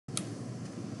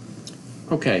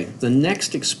Okay, the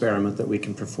next experiment that we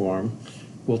can perform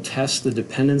will test the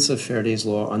dependence of Faraday's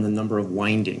law on the number of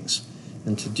windings.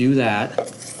 And to do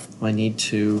that, I need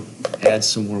to add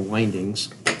some more windings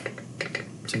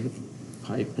to the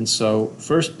pipe. And so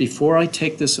first, before I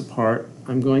take this apart,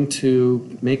 I'm going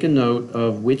to make a note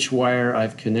of which wire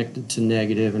I've connected to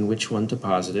negative and which one to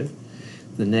positive.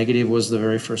 The negative was the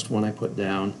very first one I put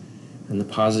down, and the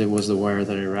positive was the wire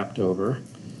that I wrapped over.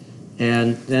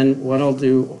 And then what I'll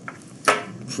do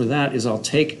for that is I'll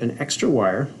take an extra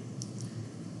wire,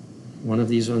 one of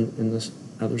these in this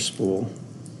other spool,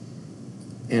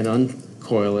 and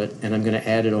uncoil it, and I'm going to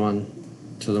add it on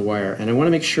to the wire. And I want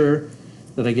to make sure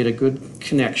that I get a good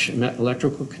connection,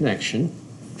 electrical connection.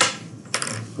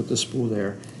 Put the spool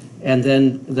there, and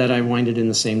then that I wind it in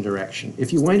the same direction.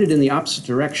 If you wind it in the opposite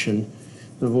direction,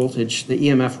 the voltage, the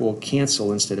EMF will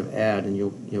cancel instead of add, and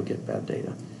you'll get bad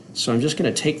data. So I'm just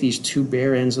going to take these two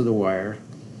bare ends of the wire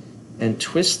and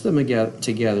twist them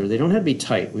together. They don't have to be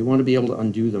tight. We want to be able to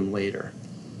undo them later.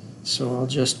 So I'll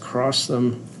just cross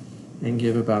them and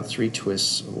give about 3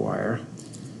 twists of wire.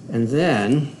 And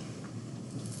then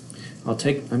I'm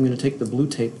going to take the blue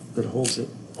tape that holds it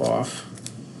off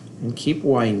and keep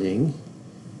winding.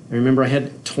 And remember, I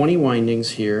had 20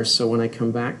 windings here, so when I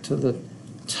come back to the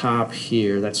top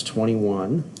here, that's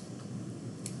 21.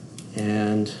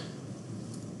 And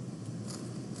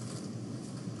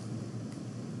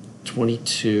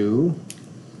 22.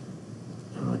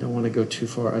 Oh, I don't want to go too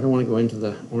far. I don't want to go into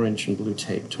the orange and blue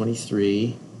tape.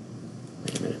 23.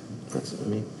 Wait a minute. Let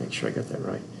me make sure I got that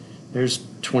right. There's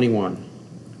 21.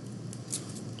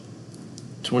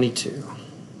 22.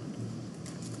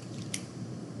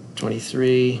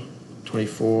 23,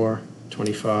 24,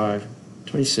 25,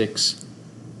 26,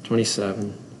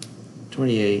 27,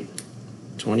 28,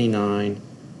 29,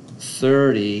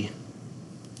 30.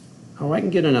 Oh, I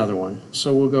can get another one.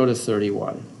 So we'll go to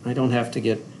 31. I don't have to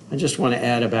get, I just want to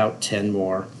add about 10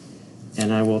 more.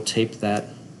 And I will tape that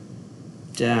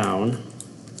down.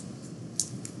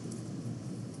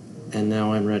 And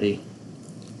now I'm ready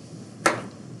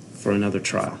for another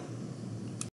trial.